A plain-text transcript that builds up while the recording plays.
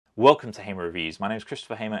Welcome to Hamer Reviews. My name is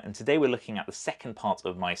Christopher Hamer, and today we're looking at the second part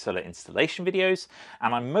of my solar installation videos,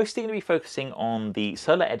 and I'm mostly going to be focusing on the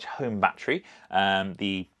SolarEdge Home Battery,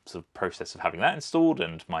 the sort of process of having that installed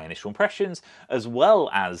and my initial impressions, as well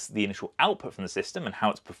as the initial output from the system and how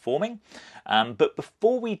it's performing. But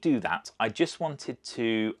before we do that, I just wanted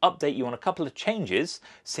to update you on a couple of changes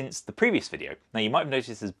since the previous video. Now, you might have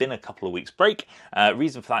noticed there's been a couple of weeks break.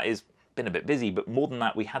 Reason for that is been a bit busy, but more than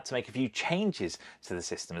that, we had to make a few changes to the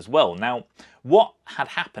system as well. Now, what had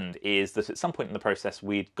happened is that at some point in the process,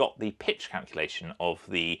 we'd got the pitch calculation of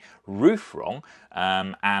the roof wrong,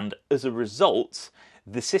 and as a result,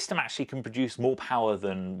 the system actually can produce more power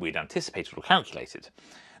than we'd anticipated or calculated.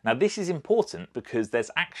 Now, this is important because there's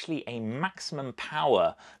actually a maximum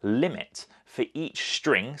power limit for each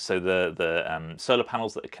string, so the solar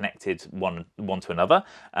panels that are connected one to another,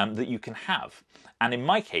 that you can have. And in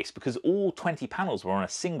my case, because all 20 panels were on a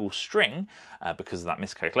single string, because of that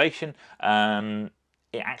miscalculation,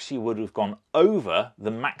 it actually would have gone over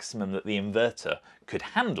the maximum that the inverter could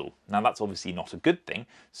handle. Now, that's obviously not a good thing,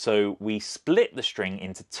 so we split the string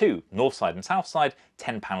into two, north side and south side,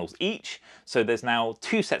 10 panels each. So there's now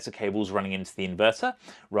two sets of cables running into the inverter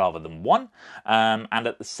rather than one. And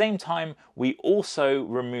at the same time, we also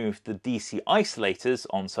removed the DC isolators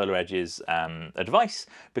on SolarEdge's advice,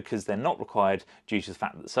 because they're not required due to the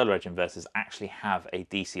fact that SolarEdge inverters actually have a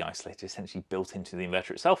DC isolator essentially built into the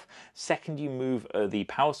inverter itself. Second you move the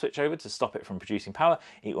power switch over to stop it from producing power,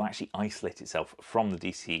 it will actually isolate itself from the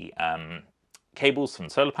DC cables from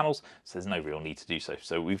the solar panels, so there's no real need to do so.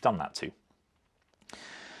 So we've done that too.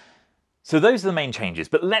 So those are the main changes,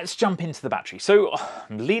 but let's jump into the battery. So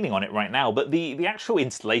I'm leaning on it right now, but the actual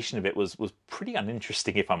installation of it was pretty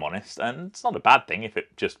uninteresting, if I'm honest, and it's not a bad thing if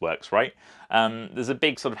it just works right. There's a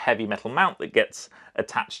big sort of heavy metal mount that gets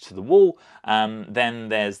attached to the wall. Then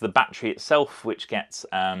there's the battery itself, which gets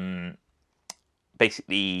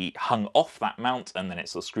basically hung off that mount, and then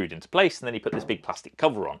it's sort of screwed into place, and then you put this big plastic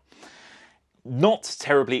cover on. Not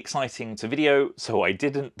terribly exciting to video, so I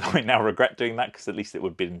didn't. I now regret doing that, because at least it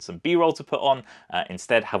would have been some B-roll to put on.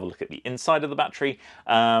 Instead, have a look at the inside of the battery.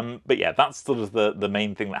 But yeah, that's sort of the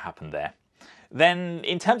main thing that happened there. Then,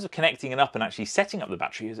 in terms of connecting it up and actually setting up the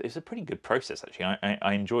battery, it's a pretty good process, actually.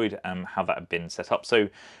 I enjoyed how that had been set up. So,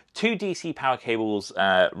 two DC power cables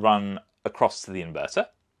run across to the inverter,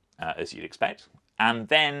 as you'd expect. And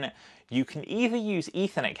then you can either use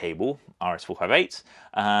Ethernet cable,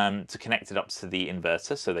 RS458, to connect it up to the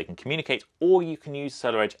inverter so they can communicate, or you can use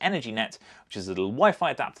SolarEdge Energy Net, which is a little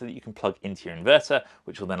Wi-Fi adapter that you can plug into your inverter,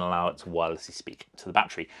 which will then allow it to wirelessly speak to the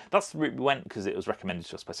battery. That's the route we went because it was recommended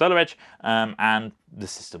to us by SolarEdge, and the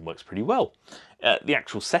system works pretty well. The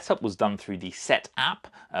actual setup was done through the Set app,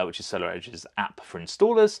 which is SolarEdge's app for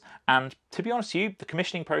installers, and to be honest with you, the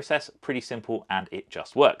commissioning process, pretty simple, and it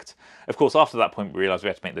just worked. Of course, after that point, we realised we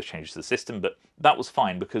had to make those changes to the system, but that was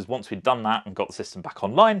fine, because once we'd done that and got the system back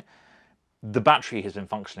online, the battery has been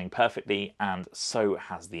functioning perfectly, and so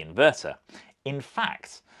has the inverter. In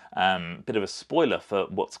fact, bit of a spoiler for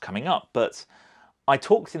what's coming up, but I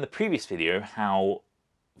talked in the previous video how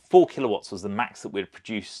 4 kilowatts was the max that we'd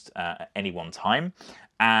produced at any one time,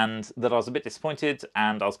 and that I was a bit disappointed,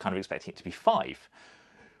 and I was kind of expecting it to be 5.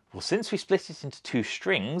 Well, since we split it into two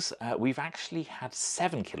strings, we've actually had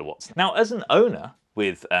 7 kilowatts. Now, as an owner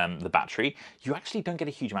with the battery, you actually don't get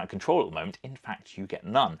a huge amount of control at the moment. In fact, you get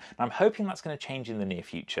none. Now, I'm hoping that's going to change in the near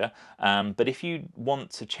future, but if you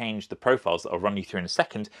want to change the profiles that I'll run you through in a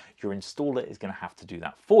second, your installer is going to have to do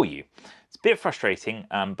that for you. It's a bit frustrating,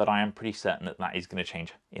 but I am pretty certain that that is going to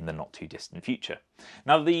change in the not too distant future.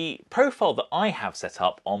 Now, the profile that I have set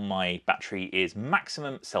up on my battery is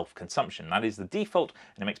maximum self-consumption. That is the default,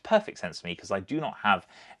 and it makes perfect sense to me because I do not have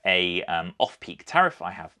a off-peak tariff.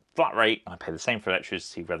 I have flat rate. I pay the same for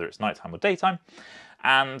electricity whether it's nighttime or daytime,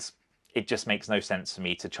 and it just makes no sense for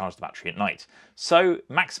me to charge the battery at night. So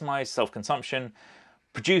maximize self-consumption,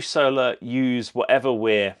 produce solar, use whatever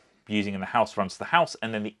we're using in the house runs to the house,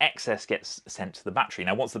 and then the excess gets sent to the battery.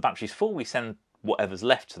 Now, once the battery's full, we send whatever's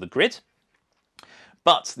left to the grid,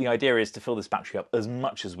 but the idea is to fill this battery up as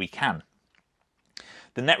much as we can.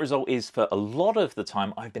 The net result is, for a lot of the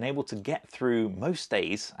time, I've been able to get through most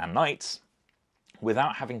days and nights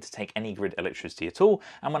without having to take any grid electricity at all,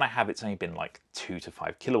 and when I have, it's only been like 2 to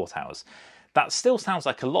 5 kilowatt hours. That still sounds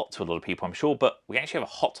like a lot to a lot of people, I'm sure, but we actually have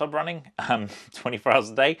a hot tub running 24 hours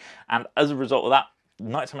a day, and as a result of that,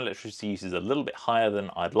 nighttime electricity use is a little bit higher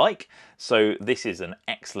than I'd like, so this is an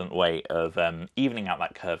excellent way of evening out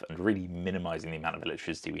that curve and really minimizing the amount of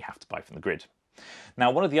electricity we have to buy from the grid.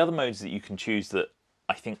 Now, one of the other modes that you can choose that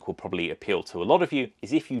I think will probably appeal to a lot of you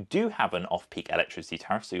is if you do have an off-peak electricity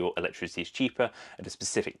tariff, so your electricity is cheaper at a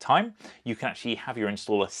specific time, you can actually have your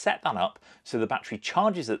installer set that up so the battery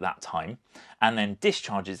charges at that time and then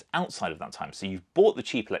discharges outside of that time. So you've bought the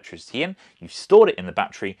cheap electricity in, you've stored it in the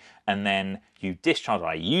battery, and then you discharge,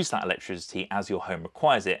 or use that electricity as your home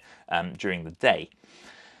requires it during the day.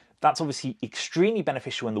 That's obviously extremely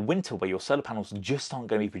beneficial in the winter where your solar panels just aren't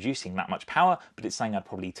going to be producing that much power, but it's something I'd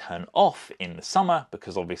probably turn off in the summer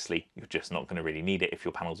because obviously you're just not going to really need it if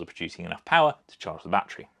your panels are producing enough power to charge the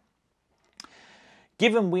battery.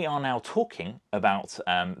 Given we are now talking about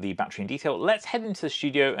the battery in detail, let's head into the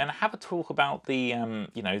studio and have a talk about the,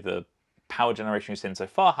 the power generation we've seen so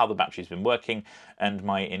far, how the battery's been working, and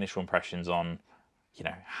my initial impressions on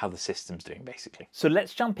how the system's doing, basically. So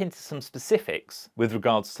let's jump into some specifics with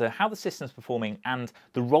regards to how the system's performing and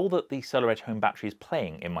the role that the SolarEdge Home Battery is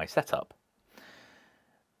playing in my setup.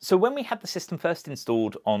 So when we had the system first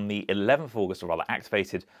installed on the 11th of August, or rather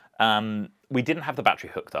activated, we didn't have the battery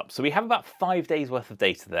hooked up. So we have about 5 days worth of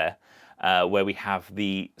data there where we have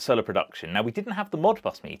the solar production. Now we didn't have the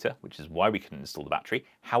Modbus meter, which is why we couldn't install the battery.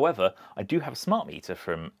 However, I do have a smart meter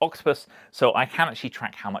from Octopus, so I can actually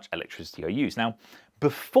track how much electricity I use. Now,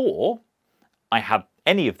 before I had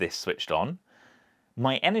any of this switched on,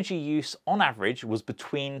 my energy use on average was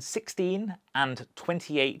between 16 and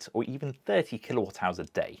 28 or even 30 kilowatt hours a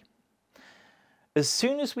day. As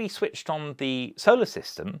soon as we switched on the solar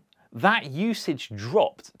system, that usage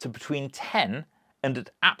dropped to between 10 and at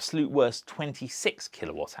absolute worst 26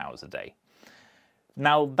 kilowatt hours a day.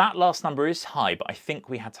 Now that last number is high, but I think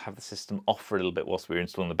we had to have the system off for a little bit whilst we were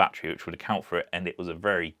installing the battery, which would account for it, and it was a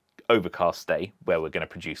very overcast day where we're going to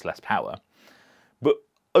produce less power. But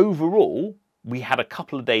overall, we had a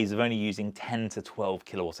couple of days of only using 10 to 12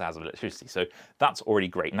 kilowatt hours of electricity, so that's already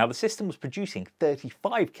great. Now the system was producing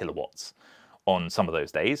 35 kilowatts on some of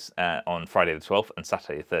those days, on Friday the 12th and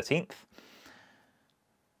Saturday the 13th.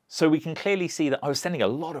 So we can clearly see that I was sending a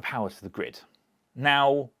lot of power to the grid.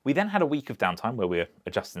 Now, we then had a week of downtime where we were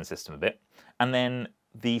adjusting the system a bit, and then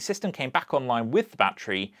the system came back online with the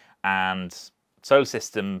battery and solar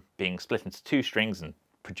system being split into 2 strings and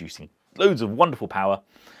producing loads of wonderful power.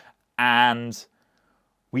 And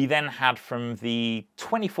we then had from the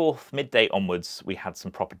 24th midday onwards, we had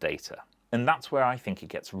some proper data. And that's where I think it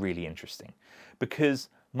gets really interesting, because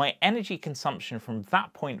my energy consumption from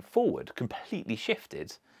that point forward completely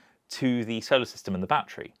shifted to the solar system and the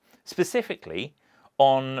battery. Specifically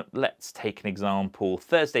on, let's take an example,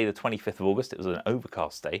 Thursday the 25th of August, it was an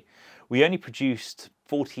overcast day, we only produced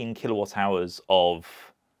 14 kilowatt hours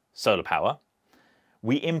of solar power.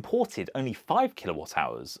 We imported only 5 kilowatt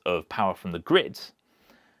hours of power from the grid,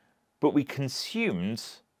 but we consumed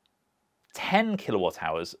 10 kilowatt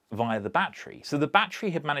hours via the battery. So the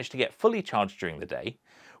battery had managed to get fully charged during the day.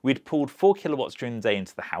 We'd pulled 4 kilowatts during the day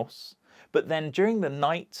into the house, but then during the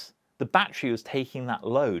night, the battery was taking that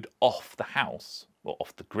load off the house, or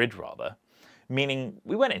off the grid rather, meaning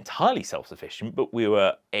we weren't entirely self-sufficient, but we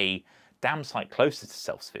were a damn sight closer to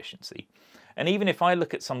self-sufficiency. And even if I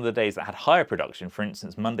look at some of the days that had higher production, for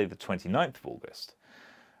instance, Monday the 29th of August,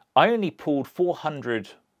 I only pulled 400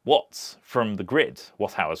 watts from the grid,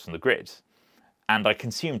 watt hours from the grid, and I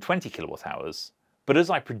consumed 20 kilowatt hours. But as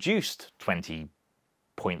I produced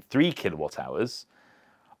 20.3 kilowatt hours,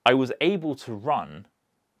 I was able to run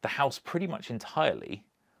the house pretty much entirely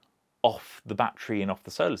off the battery and off the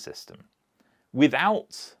solar system.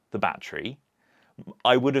 Without the battery,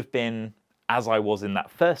 I would have been, as I was in that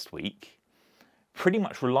first week, pretty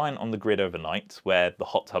much reliant on the grid overnight, where the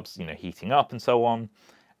hot tub's heating up and so on,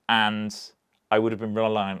 and I would have been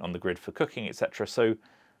reliant on the grid for cooking, etc. So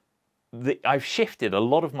I've shifted a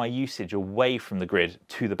lot of my usage away from the grid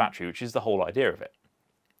to the battery, which is the whole idea of it.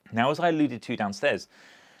 Now, as I alluded to downstairs,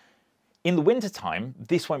 in the wintertime,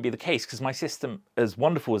 this won't be the case because my system, as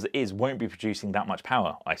wonderful as it is, won't be producing that much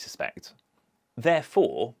power, I suspect.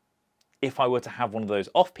 Therefore, if I were to have one of those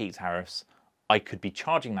off-peak tariffs, I could be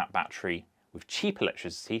charging that battery with cheap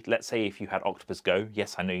electricity. Let's say if you had Octopus Go,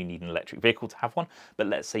 yes, I know you need an electric vehicle to have one, but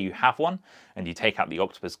let's say you have one and you take out the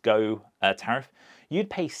Octopus Go tariff,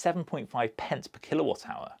 you'd pay 7.5 pence per kilowatt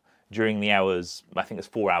hour during the hours, I think it's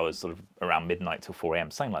 4 hours, sort of around midnight till 4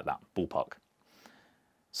 AM, something like that, ballpark.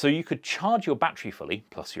 So you could charge your battery fully,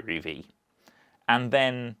 plus your EV, and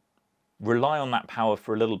then rely on that power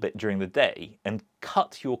for a little bit during the day and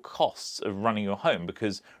cut your costs of running your home,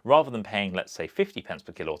 because rather than paying, let's say, 50 pence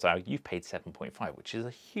per kilowatt hour, you've paid 7.5, which is a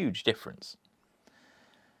huge difference.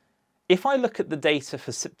 If I look at the data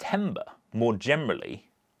for September more generally,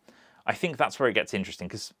 I think that's where it gets interesting,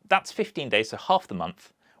 because that's 15 days, so half the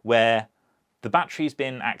month, where The battery's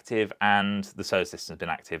been active and the solar system's been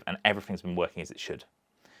active and everything's been working as it should.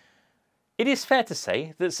 It is fair to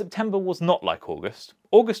say that September was not like August.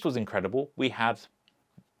 August was incredible. We had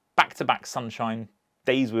back-to-back sunshine,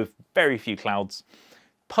 days with very few clouds.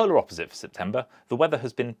 Polar opposite for September. The weather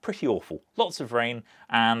has been pretty awful. Lots of rain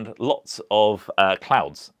and lots of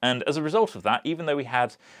clouds. And as a result of that, even though we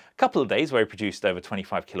had a couple of days where we produced over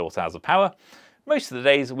 25 kilowatt hours of power, most of the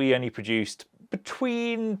days we only produced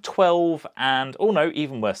between 12 and, oh no,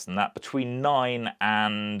 even worse than that, between 9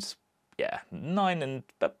 and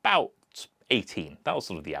about 18. That was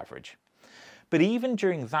sort of the average. But even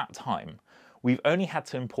during that time, we've only had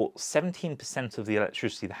to import 17% of the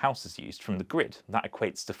electricity the house has used from the grid. That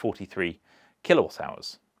equates to 43 kilowatt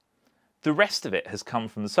hours. The rest of it has come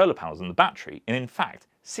from the solar panels and the battery, and in fact,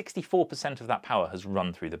 64% of that power has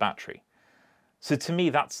run through the battery. So to me,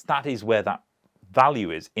 that is where that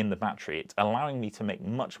value is in the battery. It's allowing me to make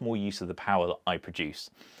much more use of the power that I produce,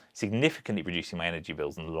 significantly reducing my energy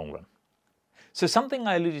bills in the long run. So something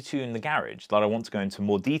I alluded to in the garage that I want to go into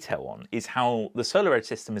more detail on is how the SolarEdge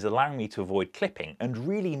system is allowing me to avoid clipping and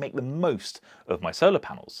really make the most of my solar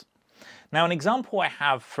panels. Now, an example I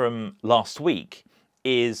have from last week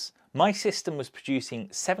is my system was producing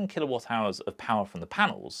 7 kilowatt hours of power from the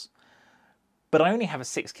panels, but I only have a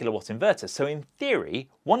 6 kilowatt inverter. So in theory,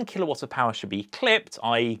 1 kilowatt of power should be clipped,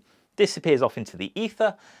 i.e. disappears off into the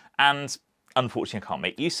ether, and unfortunately I can't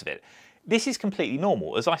make use of it. This is completely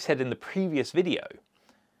normal. As I said in the previous video,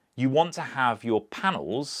 you want to have your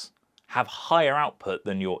panels have higher output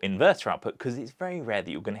than your inverter output because it's very rare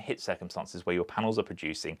that you're going to hit circumstances where your panels are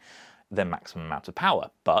producing their maximum amount of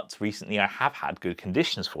power. But recently I have had good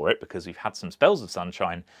conditions for it because we've had some spells of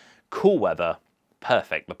sunshine, cool weather,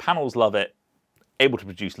 perfect. The panels love it, able to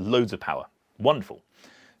produce loads of power. Wonderful.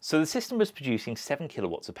 So the system was producing 7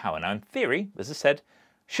 kilowatts of power. Now in theory, as I said,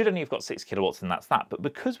 should only have got 6 kilowatts and that's that. But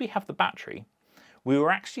because we have the battery, we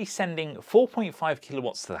were actually sending 4.5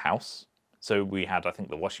 kilowatts to the house. So we had, I think,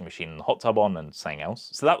 the washing machine and the hot tub on and something else.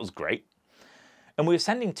 So that was great. And we were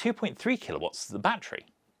sending 2.3 kilowatts to the battery.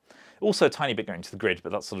 Also a tiny bit going to the grid,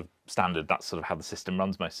 but that's sort of standard. That's sort of how the system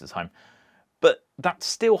runs most of the time. But that's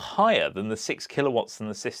still higher than the 6 kilowatts that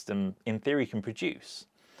the system, in theory, can produce.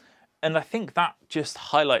 And I think that just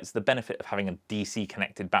highlights the benefit of having a DC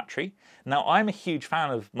connected battery. Now, I'm a huge fan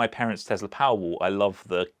of my parents' Tesla Powerwall. I love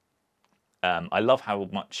how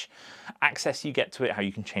much access you get to it, how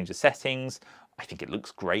you can change the settings. I think it looks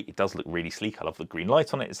great. It does look really sleek. I love the green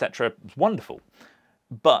light on it, etc. It's wonderful.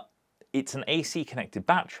 But it's an AC connected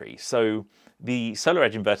battery. So the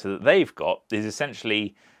SolarEdge inverter that they've got is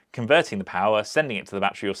essentially converting the power, sending it to the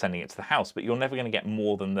battery or sending it to the house, but you're never going to get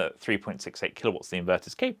more than the 3.68 kilowatts the inverter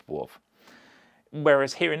is capable of.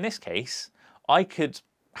 Whereas here in this case, I could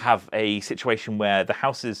have a situation where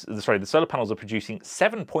the solar panels are producing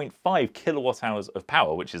 7.5 kilowatt hours of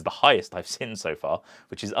power, which is the highest I've seen so far,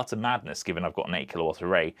 which is utter madness given I've got an 8 kilowatt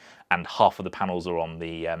array and half of the panels are on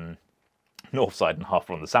the north side and half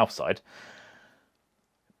are on the south side.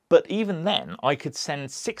 But even then, I could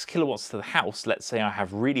send 6 kilowatts to the house. Let's say I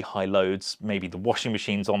have really high loads, maybe the washing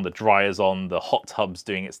machine's on, the dryer's on, the hot tub's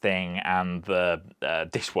doing its thing, and the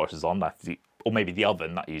dishwasher's on, or maybe the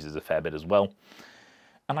oven, that uses a fair bit as well.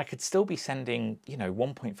 And I could still be sending,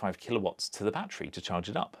 1.5 kilowatts to the battery to charge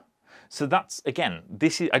it up. So that's, again,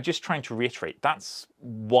 I'm just trying to reiterate, that's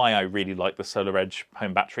why I really like the SolarEdge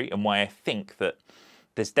Home Battery and why I think that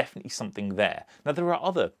there's definitely something there. Now, there are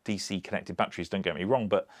other DC connected batteries, don't get me wrong,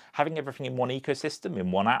 but having everything in one ecosystem,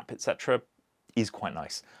 in one app, etc., is quite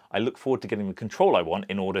nice. I look forward to getting the control I want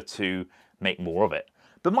in order to make more of it.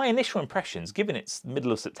 But my initial impressions, given it's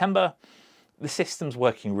middle of September, the system's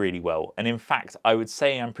working really well. And in fact, I would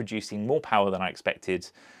say I'm producing more power than I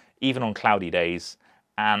expected, even on cloudy days.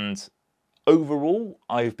 And overall,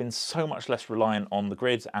 I've been so much less reliant on the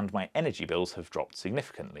grid and my energy bills have dropped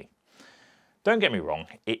significantly. Don't get me wrong,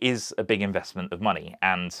 it is a big investment of money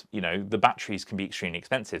and, the batteries can be extremely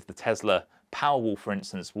expensive. The Tesla Powerwall, for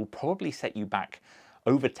instance, will probably set you back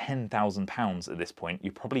over £10,000 at this point.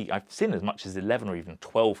 I've seen as much as 11 or even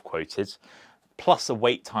 12 quoted, plus a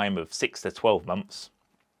wait time of 6 to 12 months.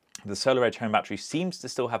 The SolarEdge Home Battery seems to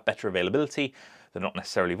still have better availability. They're not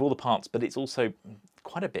necessarily of all the parts, but it's also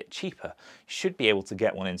quite a bit cheaper. You should be able to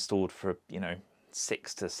get one installed for, £6,000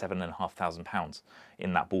 to £7,500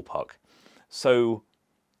 in that ballpark. So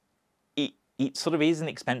it sort of is an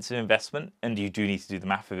expensive investment and you do need to do the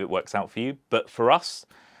math if it works out for you. But for us,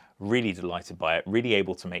 really delighted by it, really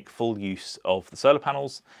able to make full use of the solar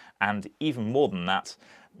panels and even more than that,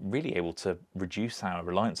 really able to reduce our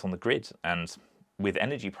reliance on the grid. And with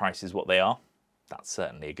energy prices what they are, that's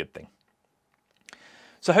certainly a good thing.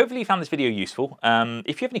 So hopefully you found this video useful.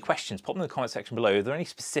 If you have any questions, pop them in the comment section below. Are there any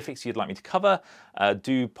specifics you'd like me to cover?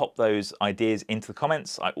 Do pop those ideas into the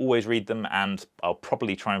comments. I always read them, and I'll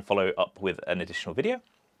probably try and follow up with an additional video.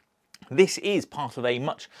 This is part of a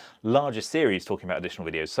much larger series talking about additional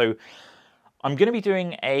videos. So I'm going to be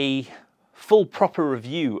doing a full proper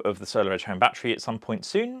review of the SolarEdge Home Battery at some point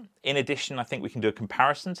soon. In addition, I think we can do a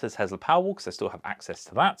comparison to the Tesla Powerwall because I still have access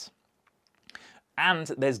to that. And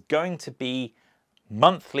there's going to be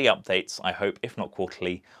monthly updates, I hope, if not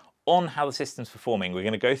quarterly, on how the system's performing. We're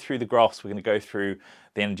going to go through the graphs, we're going to go through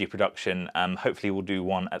the energy production. Hopefully we'll do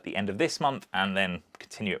one at the end of this month and then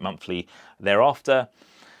continue it monthly thereafter.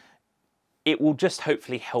 It will just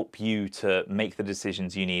hopefully help you to make the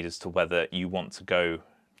decisions you need as to whether you want to go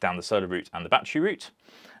down the solar route and the battery route.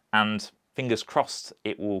 And fingers crossed,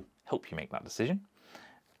 it will help you make that decision.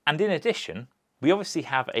 And in addition, we obviously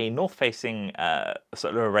have a north-facing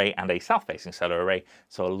solar array and a south-facing solar array,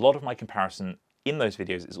 so a lot of my comparison in those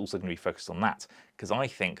videos is also going to be focused on that, because I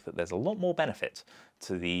think that there's a lot more benefit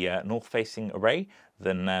to the north-facing array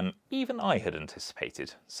than even I had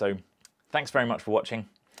anticipated. So thanks very much for watching.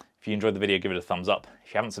 If you enjoyed the video, give it a thumbs up.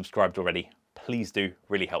 If you haven't subscribed already, please do,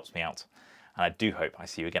 really helps me out. And I do hope I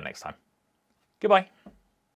see you again next time. Goodbye.